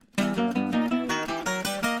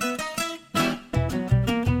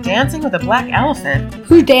Dancing with a Black Elephant?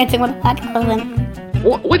 Who's dancing with a black elephant?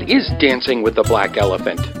 What is Dancing with the Black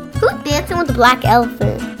Elephant? Who's dancing with a black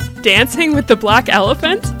elephant? Dancing with the Black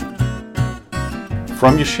Elephant?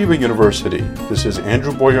 From Yeshiva University, this is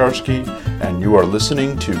Andrew Boyarsky, and you are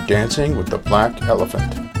listening to Dancing with the Black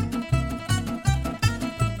Elephant.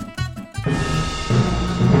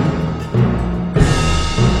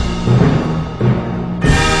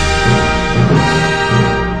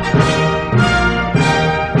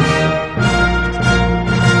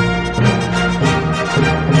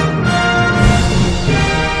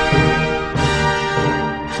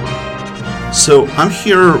 So I'm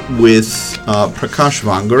here with Prakash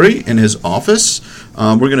Vanguri in his office.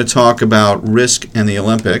 We're going to talk about risk and the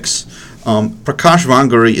Olympics. Prakash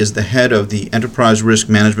Vanguri is the head of the Enterprise Risk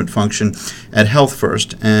Management function at Health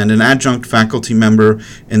First and an adjunct faculty member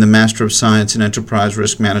in the Master of Science in Enterprise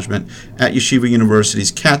Risk Management at Yeshiva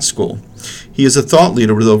University's Katz School. He is a thought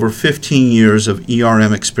leader with over 15 years of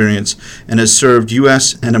ERM experience and has served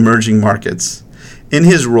U.S. and emerging markets. In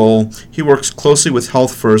his role, he works closely with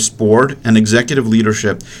Health First's board and executive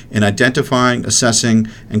leadership in identifying, assessing,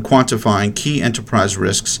 and quantifying key enterprise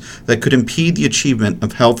risks that could impede the achievement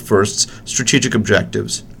of Health First's strategic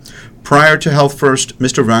objectives. Prior to Health First,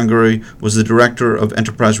 Mr. Vanguri was the Director of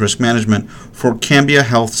Enterprise Risk Management for Cambia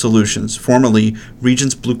Health Solutions, formerly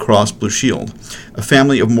Regence Blue Cross Blue Shield, a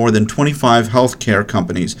family of more than 25 healthcare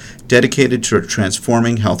companies dedicated to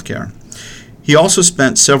transforming healthcare. He also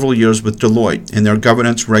spent several years with Deloitte in their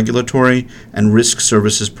governance, regulatory, and risk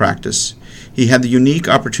services practice. He had the unique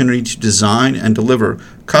opportunity to design and deliver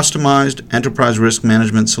customized enterprise risk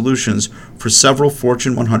management solutions for several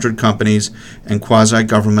Fortune 100 companies and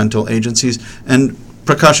quasi-governmental agencies. And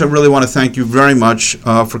Prakash, I really want to thank you very much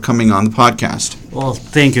for coming on the podcast. Well,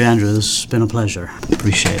 thank you, Andrew. This has been a pleasure.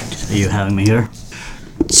 Appreciate you having me here.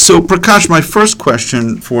 So, Prakash, my first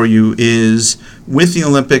question for you is, with the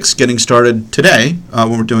Olympics getting started today,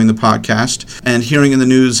 when we're doing the podcast, and hearing in the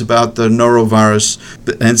news about the norovirus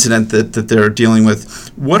incident that they're dealing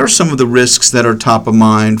with, what are some of the risks that are top of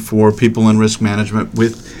mind for people in risk management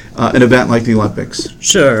with an event like the Olympics?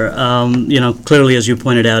 Sure. Clearly, as you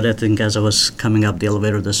pointed out, I think as I was coming up the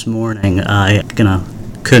elevator this morning, I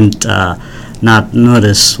couldn't not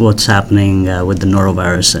notice what's happening with the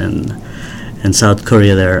norovirus in South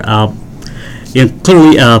Korea there.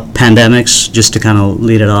 Clearly, pandemics, just to kind of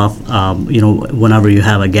lead it off, whenever you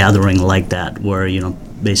have a gathering like that where,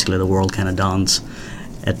 basically the world kind of dawns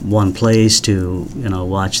at one place to,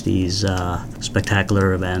 watch these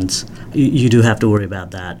spectacular events, you do have to worry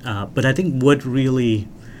about that. But I think what really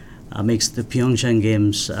makes the Pyeongchang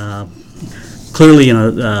Games clearly,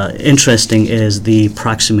 interesting is the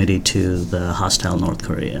proximity to the hostile North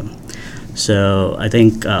Korea. So I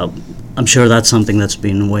think I'm sure that's something that's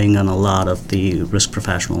been weighing on a lot of the risk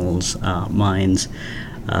professionals' minds,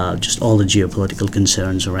 just all the geopolitical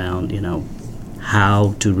concerns around,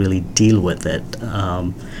 how to really deal with it.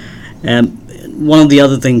 And one of the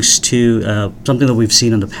other things, too, something that we've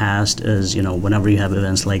seen in the past is, whenever you have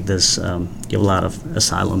events like this, you have a lot of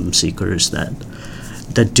asylum seekers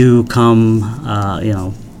that do come,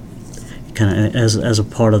 kind of as a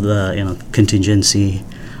part of the, contingency.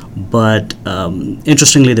 But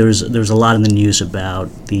interestingly, there's a lot in the news about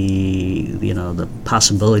the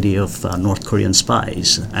possibility of North Korean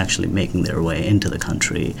spies actually making their way into the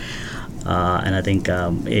country, and I think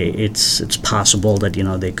it's possible that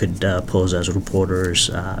they could pose as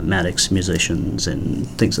reporters, medics, musicians, and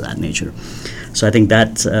things of that nature. So I think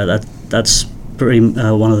that's pretty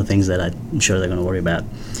one of the things that I'm sure they're going to worry about.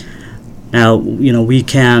 Now, we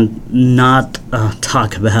can't not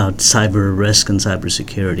talk about cyber risk and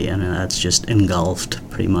cybersecurity, and that's just engulfed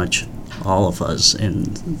pretty much all of us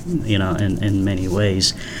in many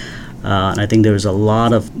ways. And I think there's a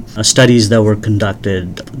lot of studies that were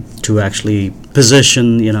conducted to actually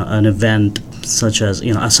position, an event such as, a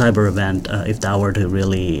cyber event, if that were to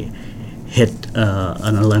really hit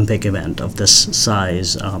an Olympic event of this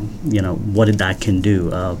size, what that can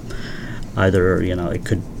do. Either, it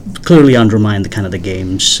could clearly undermine the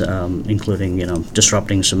games, including,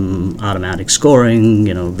 disrupting some automatic scoring,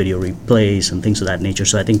 video replays and things of that nature.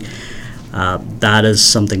 So I think that is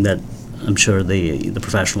something that I'm sure the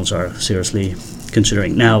professionals are seriously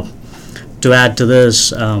considering. Now, to add to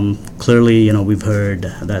this, clearly, we've heard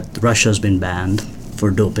that Russia's been banned for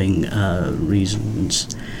doping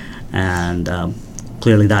reasons, and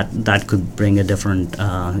clearly that could bring a different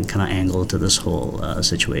kind of angle to this whole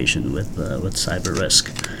situation with cyber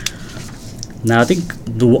risk. Now, I think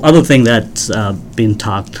the other thing that's been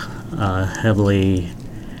talked heavily,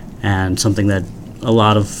 and something that a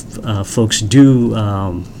lot of folks do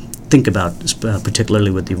think about, particularly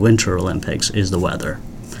with the Winter Olympics, is the weather.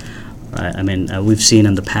 Right? I mean, we've seen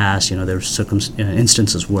in the past, there were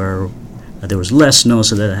instances where there was less snow,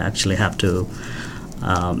 so they actually have to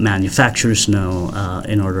manufacture snow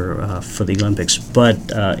in order for the Olympics. But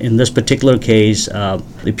in this particular case,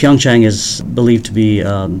 the Pyeongchang is believed to be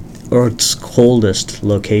Earth's coldest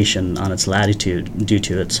location on its latitude due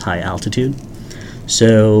to its high altitude.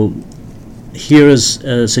 So here is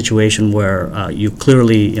a situation where you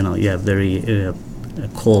clearly, you have very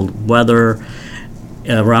cold weather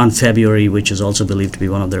around February, which is also believed to be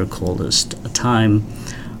one of their coldest time.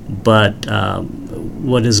 But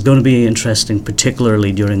what is going to be interesting,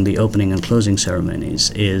 particularly during the opening and closing ceremonies,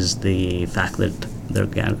 is the fact that they're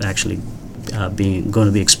actually going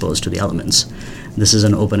to be exposed to the elements. This is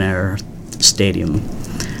an open-air stadium,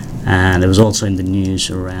 and it was also in the news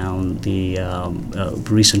around the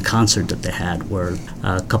recent concert that they had, where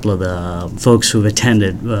a couple of the folks who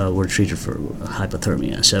attended were treated for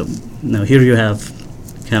hypothermia. So now here you have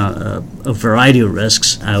kind of a variety of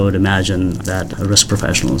risks I would imagine that risk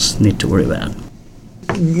professionals need to worry about.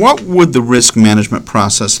 What would the risk management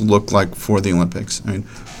process look like for the Olympics? I mean,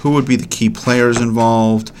 who would be the key players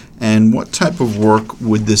involved, and what type of work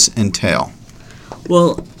would this entail?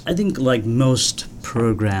 Well, I think like most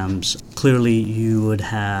programs, clearly you would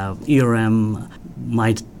have ERM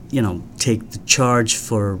might take the charge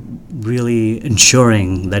for really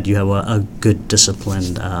ensuring that you have a good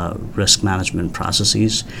disciplined risk management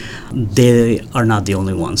processes. They are not the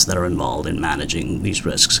only ones that are involved in managing these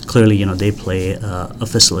risks. Clearly, they play a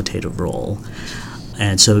facilitative role.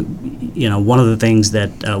 And so, one of the things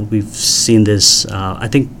that we've seen this, I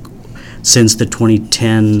think, since the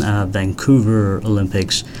 2010 Vancouver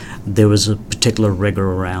Olympics, there was a particular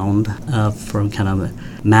rigor around from kind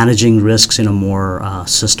of managing risks in a more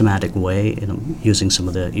systematic way, using some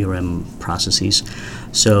of the ERM processes.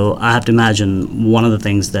 So I have to imagine one of the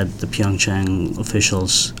things that the Pyeongchang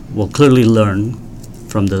officials will clearly learn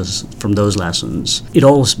from those lessons. It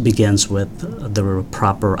always begins with the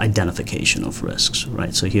proper identification of risks,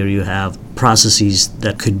 right? So here you have processes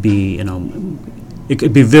that could be, it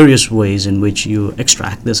could be various ways in which you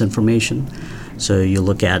extract this information. So you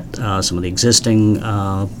look at some of the existing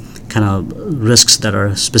kind of risks that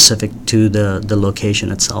are specific to the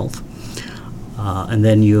location itself. And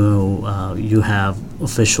then you have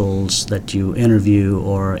officials that you interview,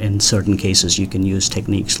 or in certain cases you can use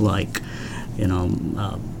techniques like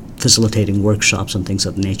facilitating workshops and things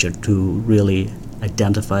of nature to really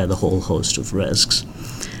identify the whole host of risks.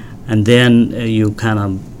 And then you kind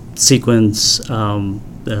of sequence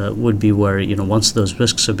would be where, once those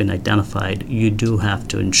risks have been identified, you do have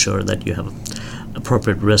to ensure that you have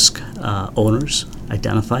appropriate risk owners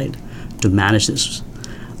identified to manage this.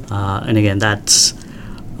 And again, that's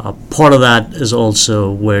part of that is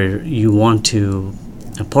also where you want to,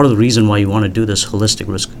 part of the reason why you want to do this holistic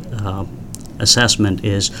risk assessment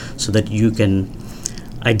is so that you can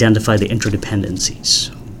identify the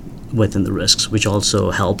interdependencies within the risks, which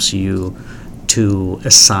also helps you to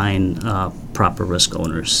assign proper risk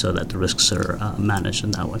owners so that the risks are managed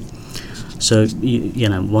in that way. So,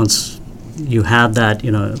 once you have that,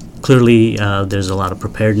 clearly there's a lot of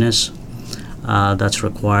preparedness that's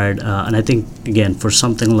required. And I think, again, for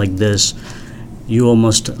something like this, you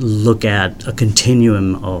almost look at a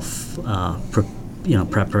continuum of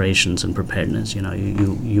preparations and preparedness.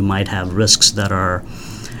 You might have risks that are,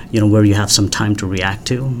 where you have some time to react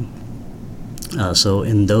to. So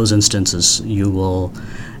in those instances, you will,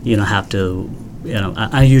 have to,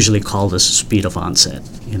 I usually call this speed of onset.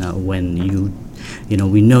 When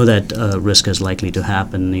we know that risk is likely to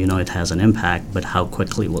happen, it has an impact, but how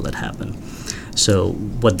quickly will it happen? So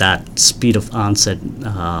what that speed of onset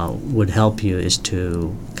would help you is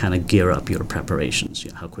to kind of gear up your preparations.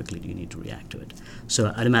 How quickly do you need to react to it?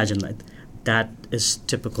 So I'd imagine that is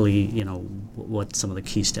typically, what some of the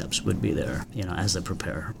key steps would be there, as they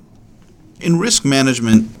prepare. In risk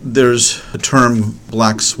management, there's a term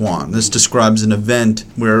black swan. This describes an event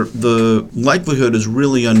where the likelihood is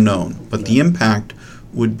really unknown, but the impact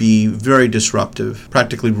would be very disruptive,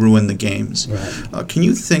 practically ruin the games. Right. Can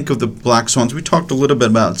you think of the black swans? We talked a little bit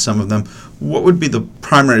about some of them. What would be the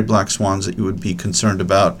primary black swans that you would be concerned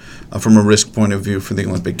about from a risk point of view for the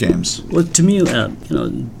Olympic Games? Well, to me,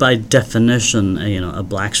 by definition, a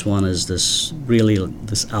black swan is this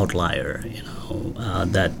outlier,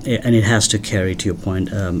 that, and it has to carry, to your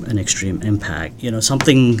point, an extreme impact.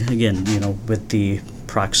 Something, again, with the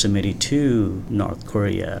proximity to North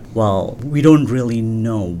Korea, while we don't really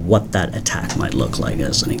know what that attack might look like,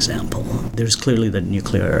 as an example. There's clearly the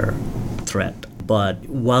nuclear threat, but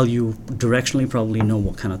while you directionally probably know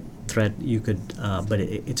what kind of threat, you could, but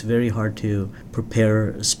it's very hard to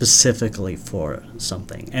prepare specifically for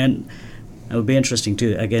something. And it would be interesting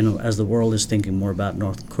too, again, as the world is thinking more about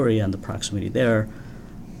North Korea and the proximity there,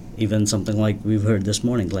 even something like we've heard this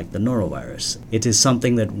morning, like the norovirus. It is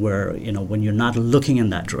something that where, when you're not looking in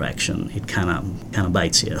that direction, it kind of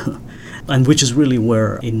bites you. And which is really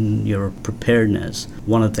where, in your preparedness,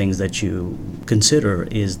 one of the things that you consider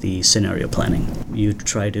is the scenario planning. You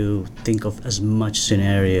try to think of as much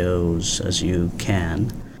scenarios as you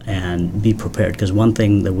can and be prepared, because one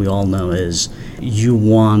thing that we all know is you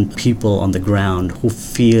want people on the ground who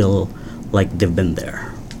feel like they've been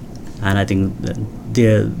there. And I think that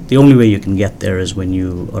the only way you can get there is when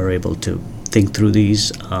you are able to think through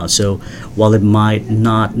these. So while it might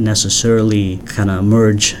not necessarily kind of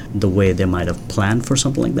emerge the way they might have planned for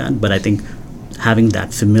something like that, but I think having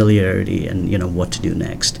that familiarity and what to do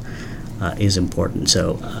next is important.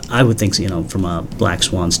 So I would think, from a black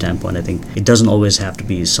swan standpoint, I think it doesn't always have to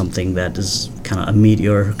be something that is kind of a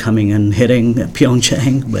meteor coming and hitting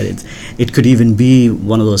Pyeongchang, but it could even be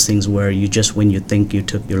one of those things where when you think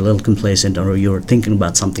you're a little complacent or you're thinking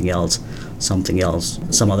about something else,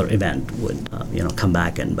 some other event would come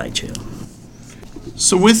back and bite you.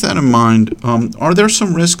 So with that in mind, are there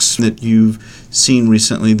some risks that you've seen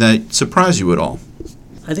recently that surprise you at all?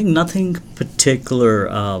 I think nothing particular,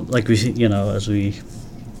 like as we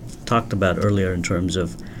talked about earlier in terms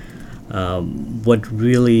of what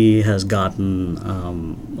really has gotten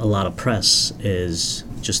a lot of press is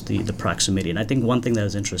just the proximity. And I think one thing that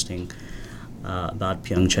is interesting about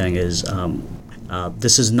Pyeongchang is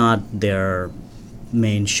this is not their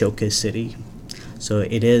main showcase city. So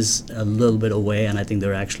it is a little bit away, and I think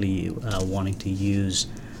they're actually wanting to use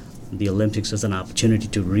the Olympics as an opportunity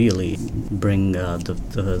to really bring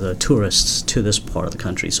the tourists to this part of the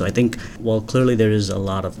country. So I think, well, clearly there is a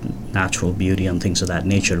lot of natural beauty and things of that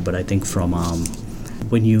nature, but I think from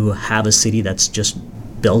when you have a city that's just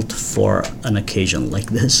built for an occasion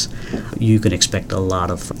like this, you can expect a lot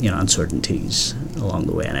of uncertainties along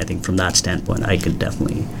the way. And I think from that standpoint, I could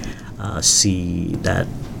definitely see that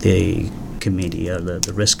the committee or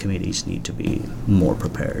the risk committees need to be more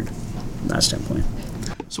prepared from that standpoint.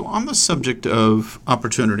 So on the subject of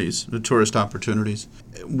opportunities, the tourist opportunities,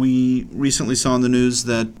 we recently saw in the news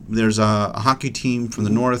that there's a hockey team from the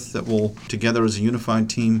north that will, together as a unified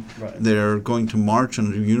team, they're going to march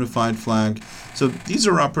under a unified flag. So these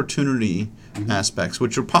are opportunity aspects,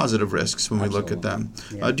 which are positive risks when we look at them.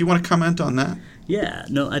 Yeah. Do you want to comment on that? Yeah,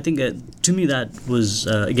 no, I think to me that was,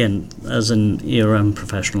 again, as an ERM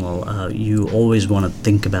professional, you always want to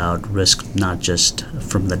think about risk not just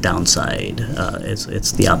from the downside.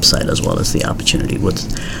 It's the upside as well as the opportunity.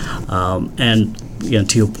 And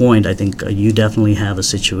to your point, I think you definitely have a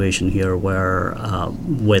situation here where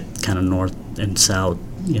with kind of north and south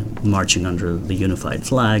marching under the unified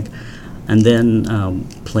flag, and then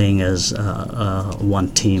playing as one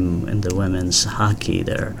team in the women's hockey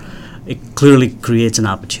there, it clearly creates an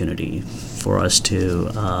opportunity for us to,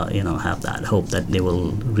 have that hope that they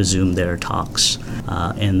will resume their talks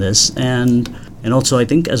in this. And also, I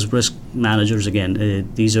think as risk managers, again,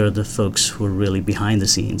 these are the folks who are really behind the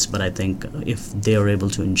scenes. But I think if they are able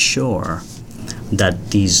to ensure that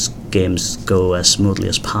these games go as smoothly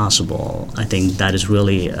as possible, I think that is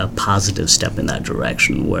really a positive step in that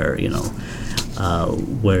direction where, you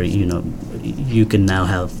can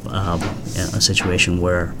have a situation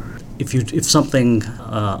where if something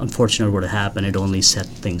unfortunate were to happen, it only set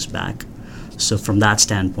things back. So from that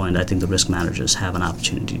standpoint, I think the risk managers have an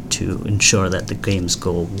opportunity to ensure that the games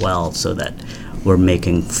go well, so that we're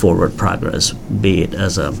making forward progress, be it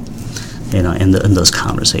as in those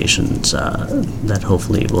conversations that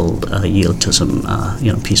hopefully will yield to some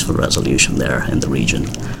peaceful resolution there in the region.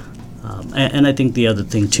 And I think the other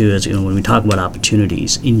thing too is when we talk about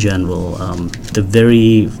opportunities in general, the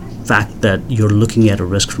very fact that you're looking at a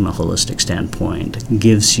risk from a holistic standpoint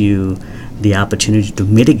gives you the opportunity to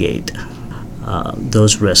mitigate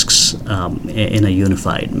those risks in a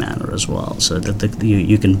unified manner as well, so that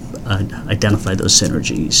you can identify those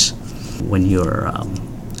synergies when you're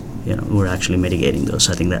we're actually mitigating those.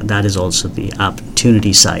 I think that is also the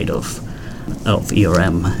opportunity side of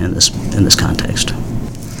ERM in this context.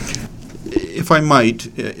 If I might,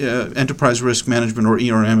 enterprise risk management, or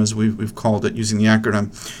ERM as we've called it using the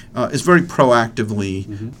acronym, is very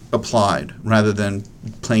proactively applied rather than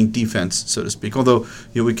playing defense, so to speak. Although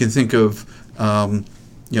we can think of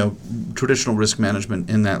traditional risk management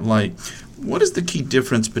in that light. What is the key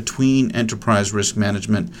difference between enterprise risk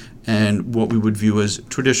management and what we would view as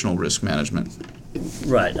traditional risk management?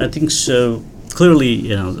 Right. I think so.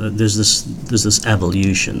 clearly, there's this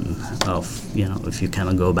evolution of, if you kind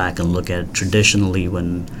of go back and look at traditionally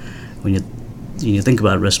when you think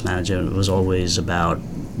about risk management, it was always about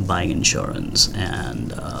buying insurance,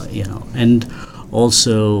 and and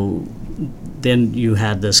also then you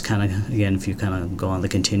had this kind of, again, if you kind of go on the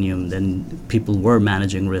continuum, then people were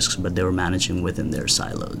managing risks, but they were managing within their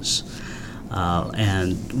silos.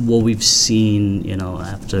 And what we've seen,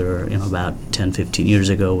 after, about 10, 15 years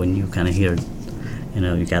ago, when you kind of hear,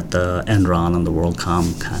 you got the Enron and the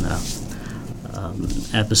WorldCom kind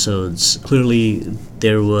of episodes, clearly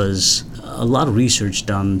there was a lot of research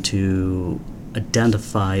done to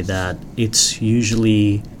identify that it's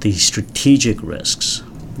usually the strategic risks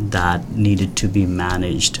that needed to be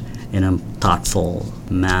managed in a thoughtful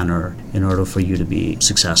manner in order for you to be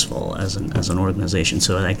successful as an organization.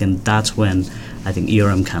 So that's when I think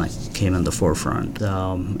ERM kind of came in the forefront.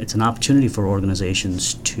 It's an opportunity for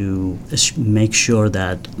organizations to make sure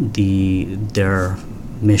that their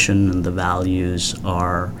mission and the values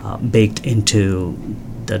are baked into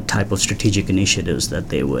the type of strategic initiatives that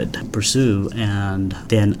they would pursue, and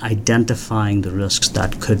then identifying the risks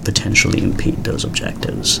that could potentially impede those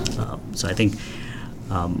objectives. So I think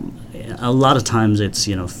a lot of times it's,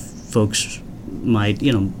 folks might,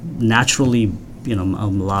 naturally, a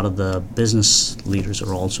lot of the business leaders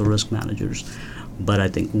are also risk managers, but I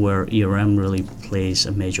think where ERM really plays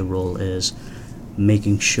a major role is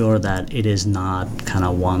making sure that it is not kind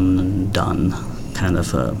of one and done kind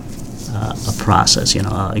of a process.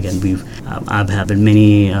 Again, I've had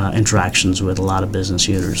many interactions with a lot of business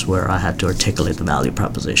users where I had to articulate the value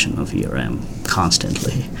proposition of ERM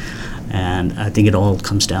constantly. And I think it all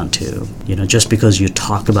comes down to, just because you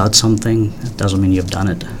talk about something doesn't mean you've done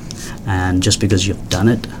it. And just because you've done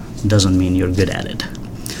it doesn't mean you're good at it.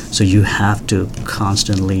 So you have to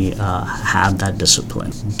constantly have that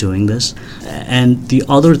discipline doing this. And the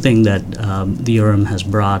other thing that the ERM has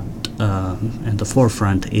brought at the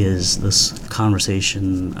forefront is this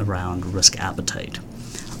conversation around risk appetite.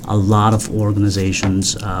 A lot of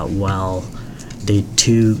organizations, while they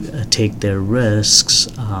too take their risks,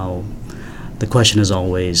 the question is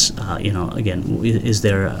always, again, is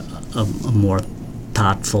there a more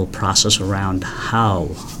thoughtful process around how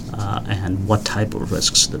and what type of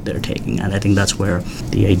risks that they're taking? And I think that's where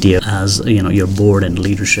the idea, as your board and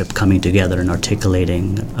leadership coming together and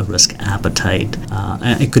articulating a risk appetite,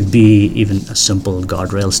 and it could be even a simple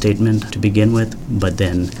guardrail statement to begin with, but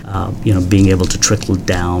then being able to trickle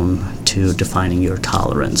down to defining your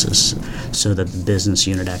tolerances so that the business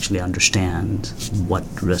unit actually understands what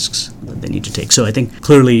risks that they need to take. So I think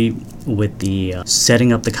clearly with the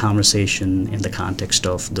setting up the conversation in the context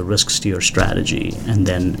of the risks to your strategy, and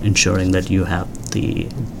then ensuring that you have the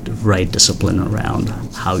right discipline around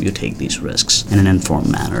how you take these risks in an informed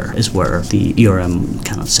manner, is where the ERM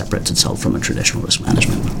kind of separates itself from a traditional risk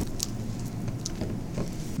management.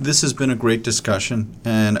 This has been a great discussion,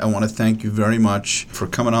 and I want to thank you very much for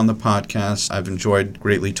coming on the podcast. I've enjoyed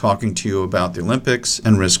greatly talking to you about the Olympics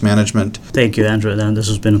and risk management. Thank you, Andrew, and this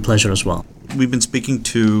has been a pleasure as well. We've been speaking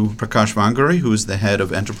to Prakash Vangari, who is the head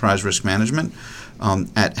of Enterprise Risk Management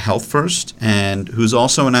at Health First, and who's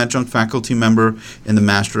also an adjunct faculty member in the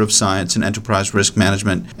Master of Science in Enterprise Risk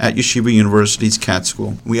Management at Yeshiva University's Katz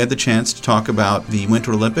School. We had the chance to talk about the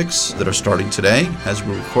Winter Olympics that are starting today as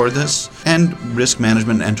we record this, and risk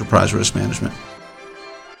management and enterprise risk management.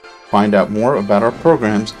 Find out more about our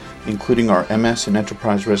programs, including our MS in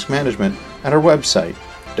Enterprise Risk Management, at our website,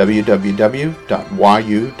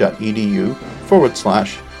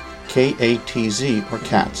 www.yu.edu/KATZ or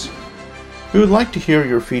CATS. We would like to hear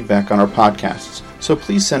your feedback on our podcasts, so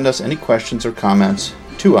please send us any questions or comments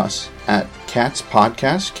to us at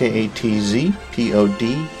catspodcast,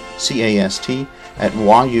 KATZPODCAST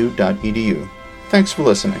 @yu.edu. Thanks for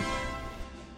listening.